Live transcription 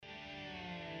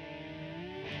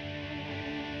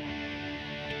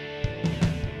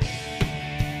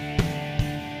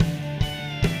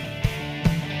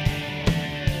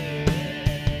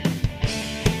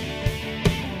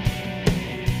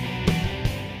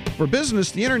For business,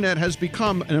 the internet has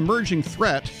become an emerging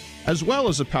threat as well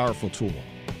as a powerful tool.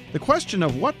 The question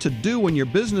of what to do when your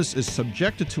business is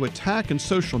subjected to attack in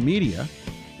social media,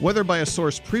 whether by a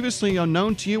source previously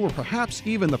unknown to you or perhaps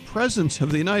even the presence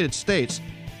of the United States,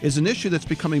 is an issue that's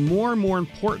becoming more and more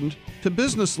important to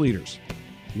business leaders.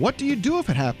 What do you do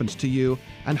if it happens to you,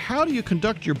 and how do you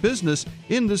conduct your business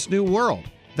in this new world?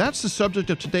 That's the subject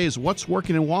of today's What's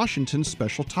Working in Washington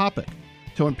special topic.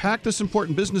 To unpack this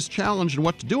important business challenge and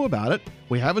what to do about it,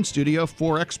 we have in studio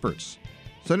 4 experts.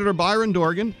 Senator Byron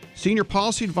Dorgan, Senior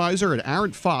Policy Advisor at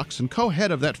Arent Fox and co-head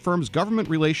of that firm's government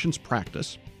relations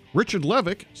practice. Richard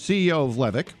Levick, CEO of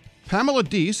Levick. Pamela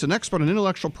Deese, an expert on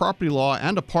intellectual property law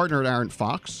and a partner at Arent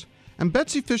Fox. And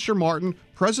Betsy Fisher-Martin,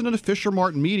 President of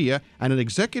Fisher-Martin Media and an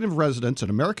executive resident at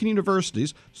American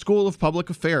University's School of Public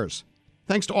Affairs.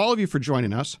 Thanks to all of you for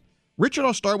joining us. Richard,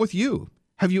 I'll start with you.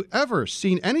 Have you ever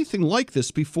seen anything like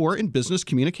this before in business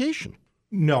communication?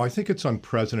 No, I think it's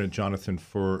unprecedented, Jonathan,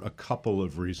 for a couple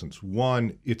of reasons.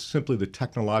 One, it's simply the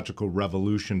technological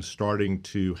revolution starting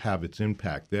to have its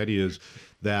impact. That is,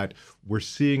 that we're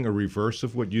seeing a reverse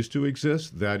of what used to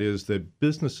exist. That is, that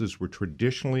businesses were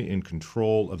traditionally in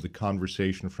control of the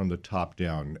conversation from the top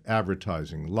down,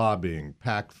 advertising, lobbying,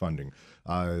 PAC funding,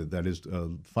 that is,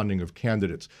 funding of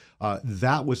candidates.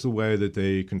 That was the way that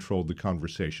they controlled the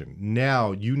conversation.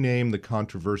 Now, you name the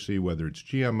controversy, whether it's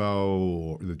GMO,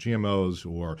 or the GMOs,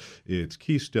 or it's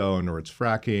Keystone, or it's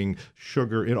fracking,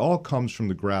 sugar, it all comes from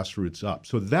the grassroots up.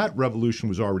 So that revolution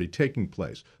was already taking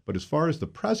place. But as far as the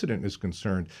president is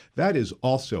concerned, that is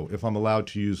also, if I'm allowed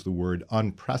to use the word,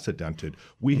 unprecedented.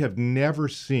 We have never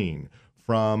seen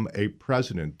from a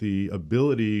president the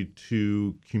ability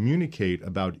to communicate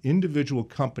about individual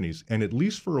companies and, at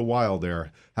least for a while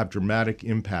there, have dramatic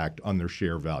impact on their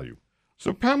share value.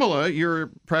 So, Pamela,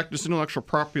 you're practicing intellectual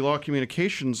property law,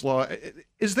 communications law.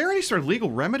 Is there any sort of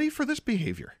legal remedy for this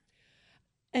behavior?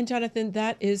 And, Jonathan,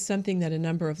 that is something that a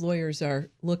number of lawyers are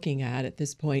looking at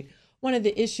this point. One of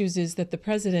the issues is that the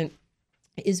president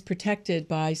is protected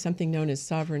by something known as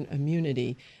sovereign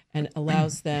immunity and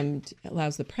allows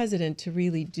the president to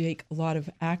really take a lot of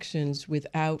actions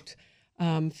without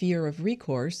fear of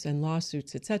recourse and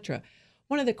lawsuits, etc.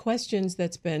 One of the questions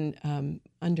that's been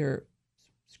under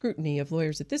scrutiny of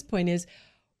lawyers at this point is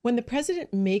when the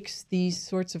president makes these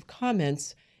sorts of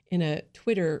comments in a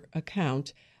Twitter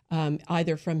account,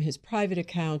 either from his private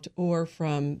account or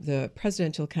from the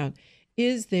presidential account,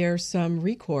 is there some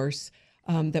recourse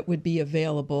that would be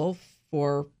available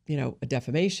for, a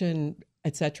defamation,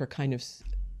 et cetera, kind of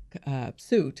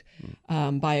suit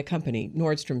by a company?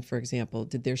 Nordstrom, for example,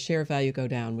 did their share value go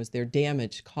down? Was there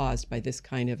damage caused by this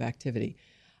kind of activity?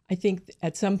 I think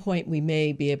at some point we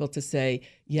may be able to say,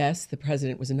 yes, the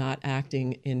president was not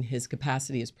acting in his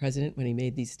capacity as president when he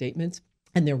made these statements,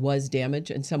 and there was damage,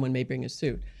 and someone may bring a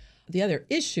suit. The other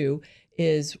issue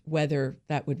is whether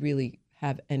that would really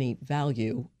have any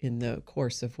value in the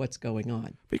course of what's going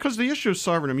on. Because the issue of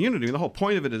sovereign immunity, the whole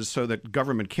point of it is so that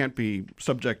government can't be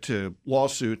subject to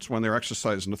lawsuits when they're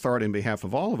exercising authority on behalf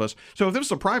of all of us. So if this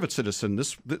was a private citizen,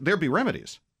 there'd be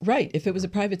remedies. Right. If it was a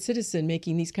private citizen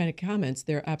making these kind of comments,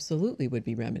 there absolutely would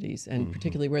be remedies, and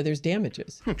particularly where there's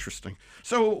damages. Interesting.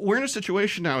 So we're in a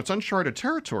situation now, it's uncharted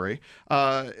territory.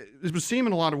 It would seem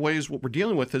in a lot of ways what we're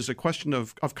dealing with is a question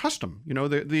of custom.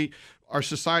 Our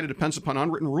society depends upon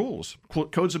unwritten rules,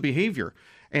 codes of behavior.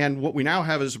 And what we now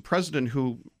have is a president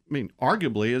who,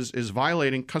 arguably is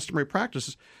violating customary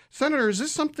practices. Senator, is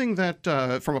this something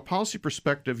that, from a policy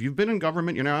perspective, you've been in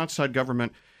government, you're now outside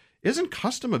government, isn't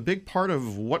custom a big part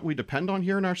of what we depend on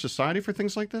here in our society for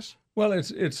things like this? Well,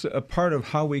 it's a part of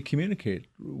how we communicate,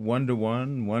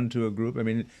 one-to-one, one to a group.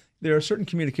 There are certain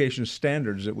communication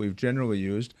standards that we've generally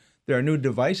used. There are new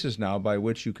devices now by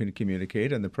which you can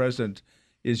communicate, and the president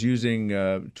is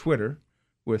using Twitter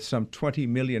with some 20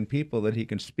 million people that he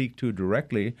can speak to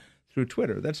directly through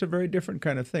Twitter. That's a very different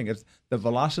kind of thing. It's the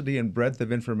velocity and breadth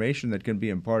of information that can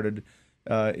be imparted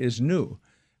is new.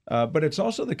 But it's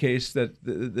also the case that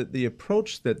the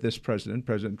approach that this President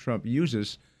Trump,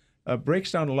 uses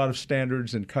breaks down a lot of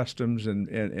standards and customs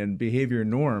and behavior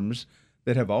norms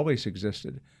that have always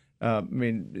existed.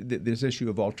 This issue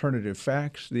of alternative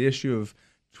facts, the issue of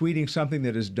tweeting something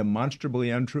that is demonstrably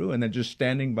untrue and then just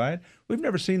standing by it. We've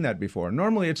never seen that before.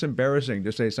 Normally, it's embarrassing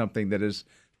to say something that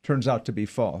turns out to be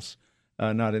false.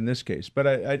 Not in this case. But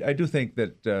I do think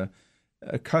that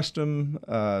custom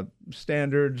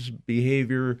standards,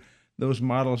 behavior those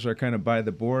models are kind of by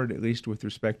the board, at least with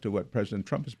respect to what President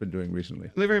Trump has been doing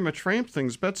recently. They very much frame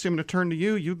things. Betsy, I'm going to turn to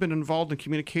you. You've been involved in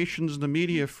communications in the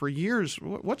media for years.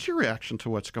 What's your reaction to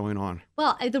what's going on?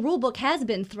 Well, the rule book has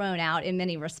been thrown out in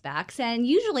many respects. And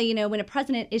usually, when a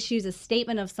president issues a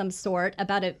statement of some sort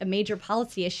about a major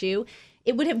policy issue,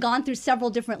 it would have gone through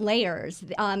several different layers.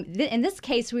 In this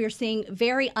case, we are seeing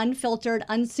very unfiltered,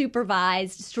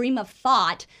 unsupervised stream of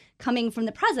thought coming from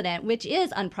the president, which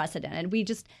is unprecedented. We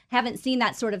just haven't seen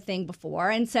that sort of thing before.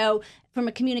 And so from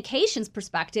a communications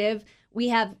perspective, we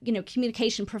have,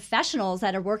 communication professionals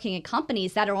that are working in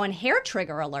companies that are on hair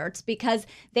trigger alerts because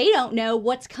they don't know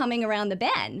what's coming around the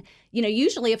bend.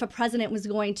 Usually if a president was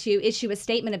going to issue a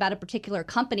statement about a particular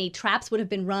company, traps would have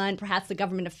been run. Perhaps the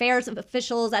government affairs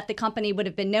officials at the company would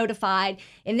have been notified.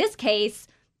 In this case,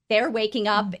 they're waking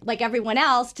up like everyone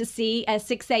else to see a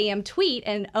 6 a.m. tweet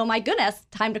and, oh my goodness,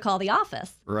 time to call the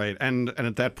office. Right. And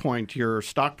at that point, your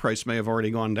stock price may have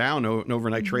already gone down,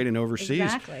 overnight trading overseas.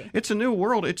 Exactly. It's a new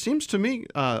world. It seems to me,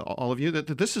 all of you,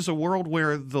 that this is a world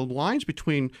where the lines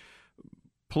between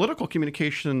political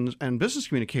communications and business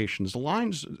communications,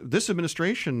 this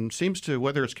administration seems to,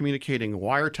 whether it's communicating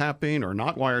wiretapping or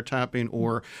not wiretapping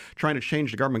or trying to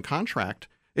change the government contract,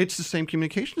 it's the same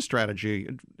communication strategy.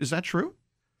 Is that true?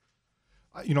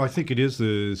 I think it is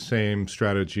the same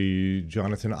strategy,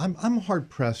 Jonathan. I'm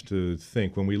hard-pressed to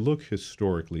think when we look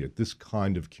historically at this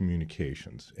kind of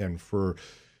communications, and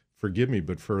forgive me,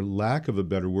 but for lack of a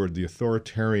better word, the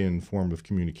authoritarian form of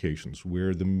communications,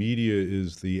 where the media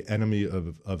is the enemy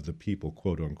of the people,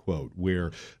 quote unquote,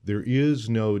 where there is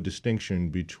no distinction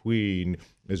between,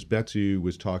 as Betsy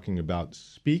was talking about,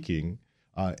 speaking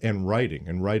and writing.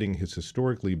 And writing has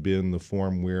historically been the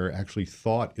form where actually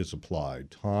thought is applied,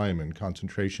 time and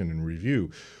concentration and review.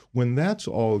 When that's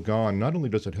all gone, not only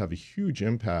does it have a huge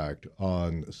impact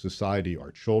on society,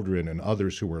 our children and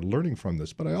others who are learning from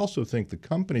this, but I also think the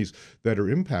companies that are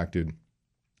impacted,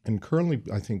 and currently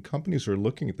I think companies are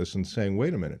looking at this and saying,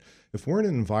 wait a minute, if we're in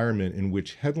an environment in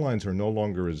which headlines are no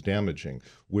longer as damaging,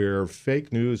 where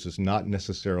fake news is not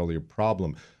necessarily a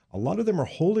problem, a lot of them are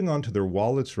holding on to their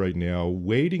wallets right now,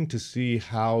 waiting to see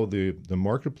how the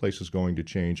marketplace is going to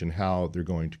change and how they're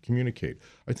going to communicate.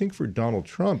 I think for Donald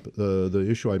Trump, the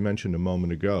issue I mentioned a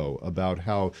moment ago about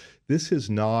how this has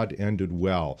not ended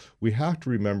well, we have to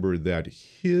remember that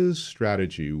his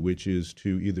strategy, which is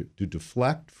to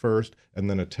deflect first and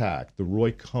then attack, the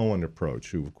Roy Cohn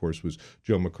approach, who of course was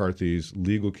Joe McCarthy's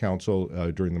legal counsel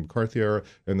during the McCarthy era,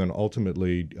 and then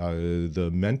ultimately the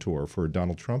mentor for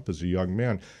Donald Trump as a young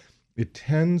man, it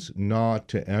tends not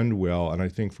to end well. And I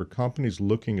think for companies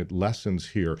looking at lessons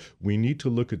here, we need to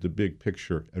look at the big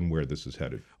picture and where this is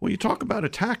headed. Well, you talk about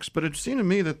attacks, but it seemed to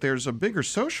me that there's a bigger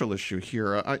social issue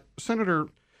here. Senator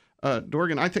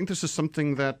Dorgan, I think this is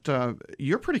something that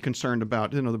you're pretty concerned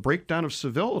about, the breakdown of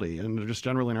civility and just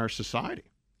generally in our society.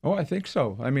 Oh, I think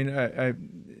so. I mean,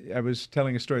 I was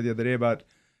telling a story the other day about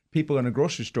people in a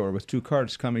grocery store with two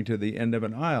carts coming to the end of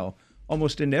an aisle.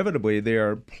 Almost inevitably, they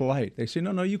are polite. They say,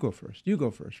 no, you go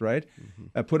first, right?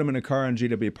 Mm-hmm. Put them in a car on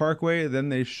GW Parkway, then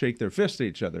they shake their fists at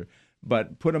each other.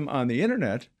 But put them on the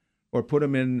internet or put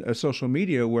them in a social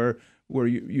media where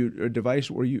a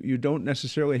device where you don't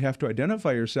necessarily have to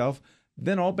identify yourself,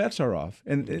 then all bets are off.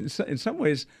 And in some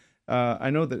ways, I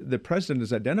know that the president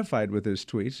is identified with his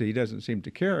tweets. He doesn't seem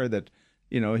to care that,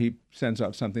 he sends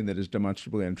out something that is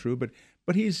demonstrably untrue,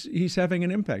 but he's having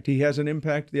an impact. He has an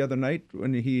impact the other night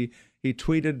when he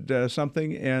tweeted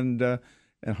something and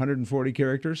 140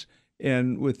 characters,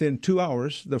 and within 2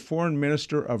 hours, the foreign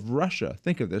minister of Russia,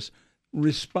 think of this,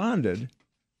 responded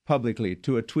publicly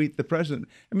to a tweet the president.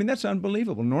 I mean, that's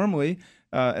unbelievable. Normally,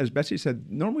 as Betsy said,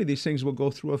 normally these things will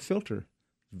go through a filter,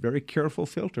 very careful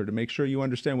filter to make sure you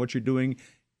understand what you're doing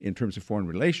in terms of foreign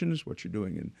relations, what you're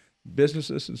doing in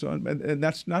businesses and so on. And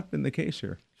that's not been the case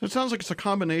here. So it sounds like it's a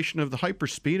combination of the hyper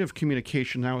speed of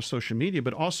communication now with social media,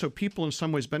 but also people in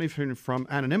some ways benefiting from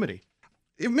anonymity.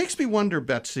 It makes me wonder,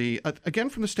 Betsy, again,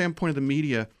 from the standpoint of the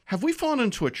media, have we fallen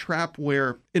into a trap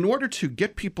where in order to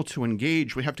get people to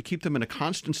engage, we have to keep them in a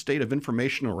constant state of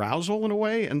information arousal in a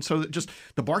way? And so that just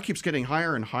the bar keeps getting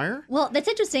higher and higher? Well, that's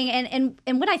interesting.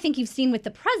 And what I think you've seen with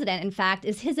the president, in fact,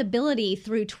 is his ability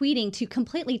through tweeting to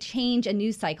completely change a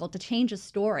news cycle, to change a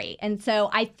story. And so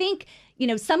I think,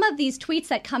 some of these tweets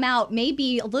that come out may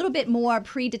be a little bit more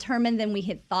predetermined than we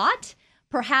had thought.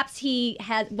 perhaps he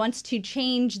wants to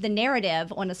change the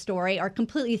narrative on a story or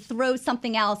completely throw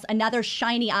something else, another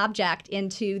shiny object,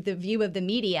 into the view of the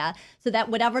media, so that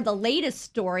whatever the latest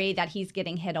story that he's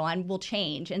getting hit on will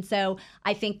change. And so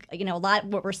I think, a lot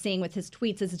of what we're seeing with his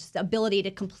tweets is just the ability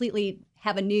to completely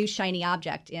have a new shiny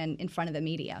object in front of the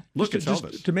media. Look at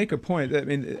Elvis. Just to make a point, I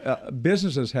mean,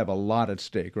 businesses have a lot at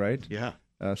stake, right? Yeah.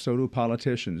 So do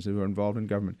politicians who are involved in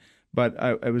government. But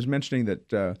I was mentioning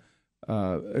that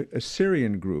a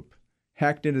Syrian group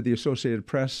hacked into the Associated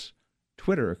Press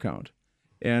Twitter account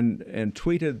and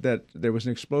tweeted that there was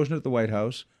an explosion at the White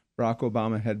House. Barack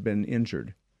Obama had been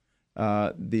injured.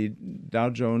 The Dow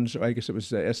Jones, I guess it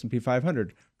was S&P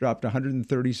 500, dropped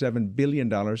 $137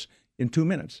 billion in 2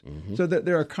 minutes. Mm-hmm. So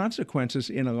there are consequences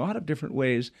in a lot of different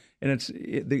ways. And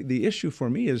the issue for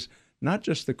me is not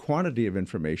just the quantity of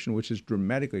information, which is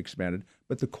dramatically expanded,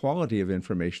 but the quality of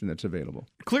information that's available.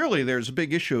 Clearly, there's a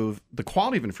big issue of the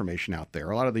quality of information out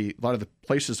there. A lot of the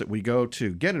places that we go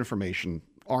to get information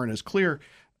aren't as clear.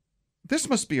 This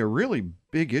must be a really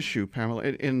big issue, Pamela,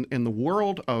 in the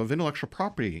world of intellectual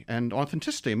property and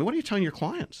authenticity. I mean, what are you telling your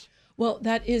clients? Well,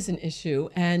 that is an issue.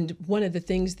 And one of the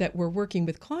things that we're working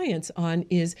with clients on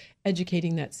is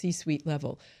educating that C-suite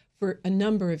level. For a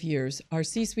number of years, our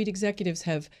C-suite executives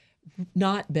have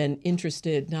not been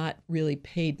interested, not really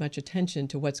paid much attention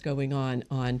to what's going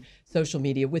on social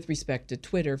media with respect to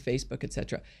Twitter, Facebook, et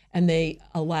cetera. And they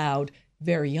allowed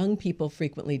very young people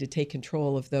frequently to take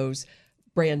control of those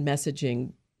brand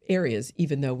messaging areas,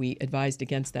 even though we advised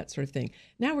against that sort of thing.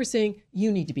 Now we're saying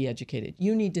you need to be educated.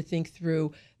 You need to think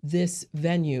through this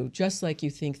venue just like you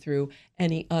think through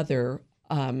any other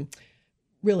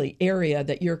really area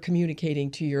that you're communicating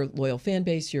to your loyal fan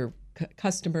base, your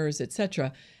customers, et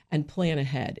cetera, and plan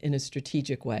ahead in a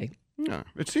strategic way. Yeah,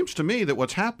 it seems to me that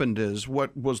what's happened is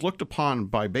what was looked upon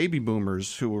by baby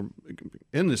boomers who were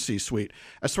in the C-suite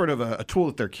as sort of a tool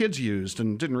that their kids used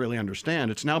and didn't really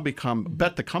understand. It's now become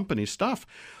bet the company stuff.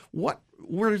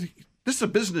 This is a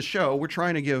business show. We're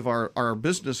trying to give our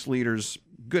business leaders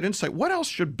good insight. What else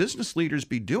should business leaders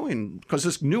be doing? Because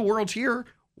this new world's here.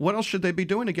 What else should they be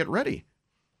doing to get ready?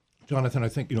 Jonathan, I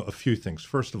think, a few things.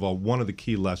 First of all, one of the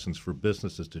key lessons for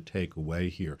businesses to take away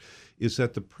here is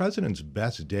that the president's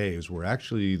best days were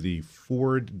actually the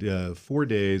 4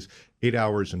 days, 8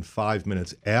 hours, and 5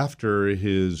 minutes after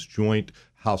his joint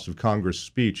House of Congress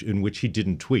speech in which he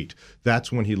didn't tweet.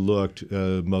 That's when he looked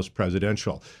most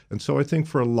presidential. And so I think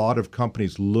for a lot of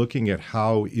companies looking at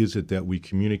how is it that we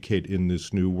communicate in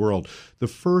this new world, the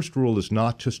first rule is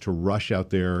not just to rush out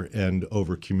there and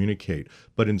over-communicate,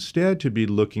 but instead to be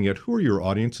looking at who are your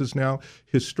audiences now.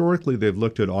 Historically, they've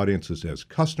looked at audiences as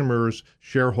customers,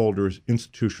 shareholders,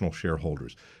 institutional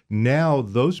shareholders. Now,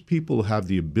 those people have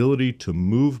the ability to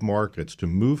move markets, to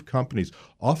move companies,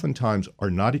 oftentimes are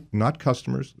not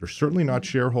customers. They're certainly not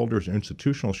shareholders or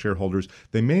institutional shareholders.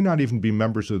 They may not even be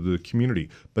members of the community,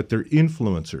 but they're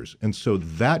influencers. And so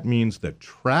that means that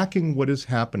tracking what is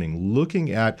happening,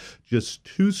 looking at just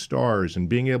 2 stars and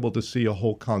being able to see a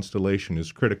whole constellation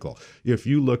is critical. If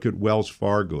you look at Wells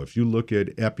Fargo, if you look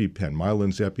at EpiPen,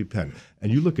 Mylan's EpiPen,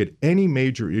 and you look at any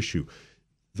major issue,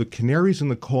 the canaries in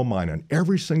the coal mine on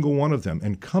every single one of them,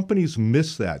 and companies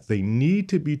miss that. They need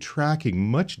to be tracking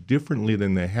much differently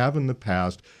than they have in the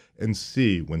past and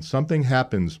see when something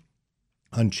happens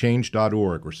on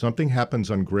change.org or something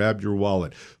happens on Grab Your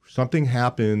Wallet, something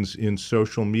happens in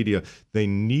social media, they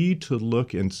need to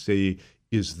look and say,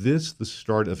 is this the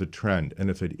start of a trend? And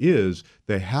if it is,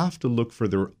 they have to look for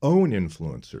their own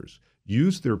influencers.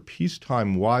 Use their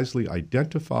peacetime wisely,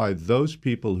 identify those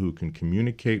people who can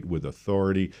communicate with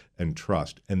authority and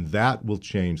trust, and that will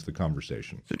change the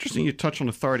conversation. It's interesting you touch on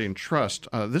authority and trust.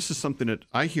 This is something that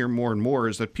I hear more and more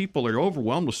is that people are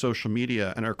overwhelmed with social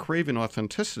media and are craving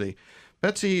authenticity.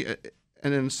 Betsy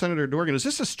and then Senator Dorgan, is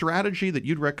this a strategy that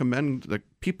you'd recommend that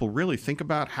people really think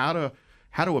about how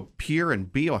to appear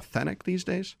and be authentic these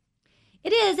days?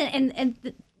 It is, and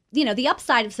the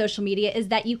upside of social media is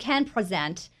that you can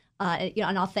present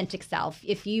an authentic self.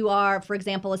 If you are, for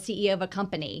example, a CEO of a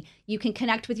company, you can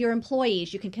connect with your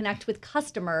employees, you can connect with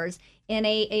customers in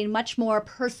a much more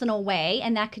personal way,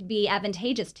 and that could be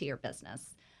advantageous to your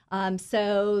business.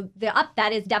 So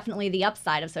that is definitely the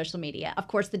upside of social media. Of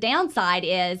course, the downside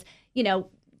is,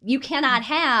 you cannot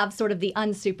have sort of the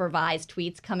unsupervised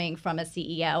tweets coming from a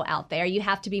CEO out there. You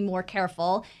have to be more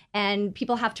careful, and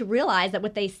people have to realize that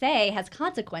what they say has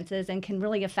consequences and can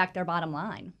really affect their bottom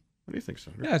line. What do you think,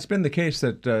 Senator? Yeah, it's been the case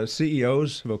that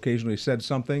CEOs have occasionally said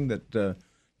something that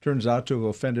turns out to have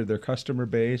offended their customer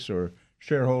base or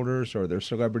shareholders or their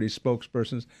celebrity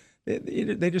spokespersons.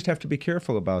 They just have to be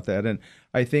careful about that. And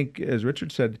I think, as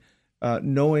Richard said,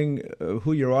 knowing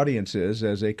who your audience is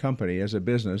as a company, as a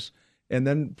business, and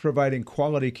then providing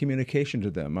quality communication to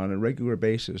them on a regular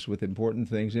basis with important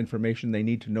things, information they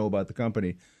need to know about the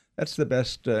company. That's the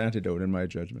best antidote, in my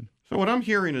judgment. So what I'm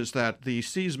hearing is that the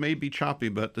seas may be choppy,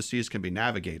 but the seas can be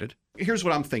navigated. Here's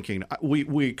what I'm thinking.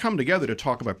 We come together to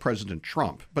talk about President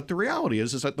Trump, but the reality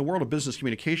is that the world of business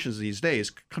communications these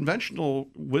days, conventional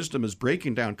wisdom is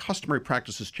breaking down, customary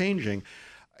practice is changing.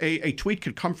 A tweet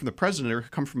could come from the president or it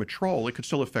could come from a troll. It could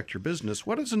still affect your business.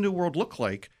 What does the new world look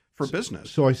like for business?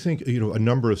 So I think, a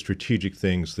number of strategic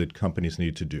things that companies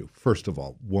need to do. First of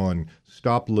all, one,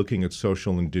 stop looking at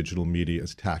social and digital media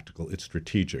as tactical. It's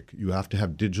strategic. You have to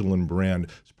have digital and brand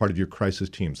as part of your crisis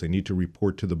teams. They need to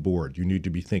report to the board. You need to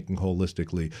be thinking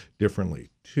holistically, differently.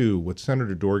 Two, what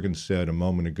Senator Dorgan said a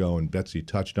moment ago and Betsy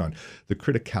touched on, the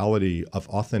criticality of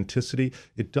authenticity.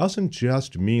 It doesn't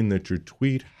just mean that your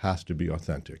tweet has to be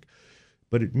authentic,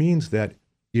 but it means that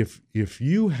if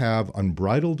you have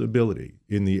unbridled ability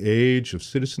in the age of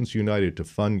Citizens United to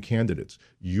fund candidates,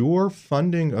 your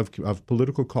funding of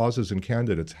political causes and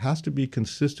candidates has to be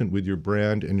consistent with your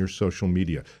brand and your social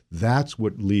media. That's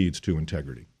what leads to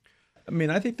integrity. I mean,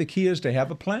 I think the key is to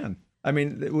have a plan. I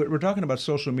mean, we're talking about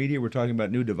social media. We're talking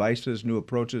about new devices, new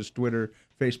approaches, Twitter,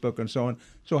 Facebook, and so on.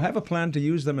 So have a plan to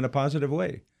use them in a positive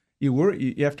way.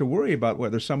 You have to worry about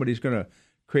whether somebody's going to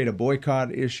create a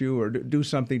boycott issue or do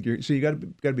something. So you got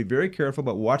to be very careful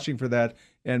about watching for that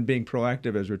and being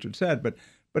proactive, as Richard said.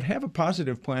 But have a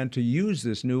positive plan to use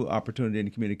this new opportunity in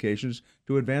communications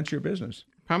to advance your business.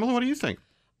 Pamela, what do you think?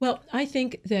 Well, I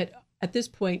think that at this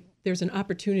point, there's an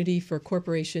opportunity for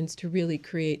corporations to really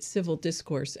create civil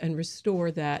discourse and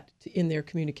restore that in their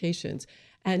communications.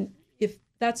 And if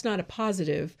that's not a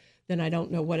positive, then I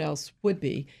don't know what else would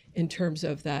be in terms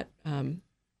of that.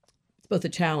 It's both a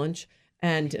challenge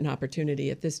and an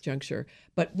opportunity at this juncture.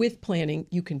 But with planning,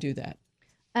 you can do that.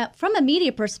 From a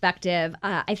media perspective,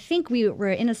 I think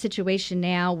we're in a situation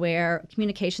now where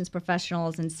communications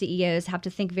professionals and CEOs have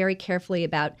to think very carefully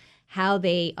about how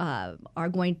they are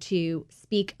going to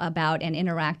speak about and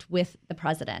interact with the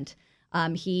president.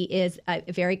 He is a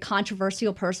very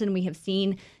controversial person. We have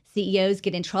seen CEOs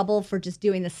get in trouble for just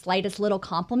doing the slightest little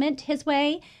compliment his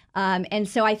way. And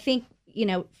so I think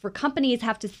for companies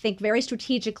have to think very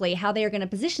strategically how they are going to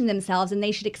position themselves, and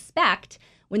they should expect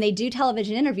when they do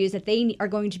television interviews that they are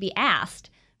going to be asked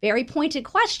very pointed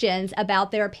questions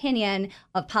about their opinion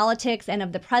of politics and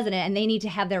of the president, and they need to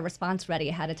have their response ready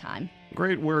ahead of time.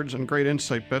 Great words and great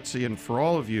insight, Betsy. And for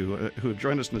all of you who have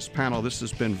joined us in this panel, this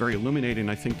has been very illuminating.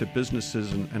 I think that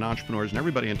businesses and entrepreneurs and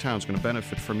everybody in town is going to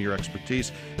benefit from your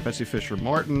expertise. Betsy Fisher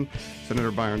Martin,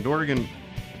 Senator Byron Dorgan,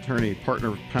 attorney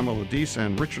partner Pamela Deese,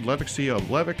 and Richard Levick, CEO of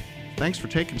Levick. Thanks for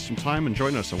taking some time and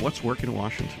joining us on What's Working in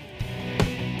Washington.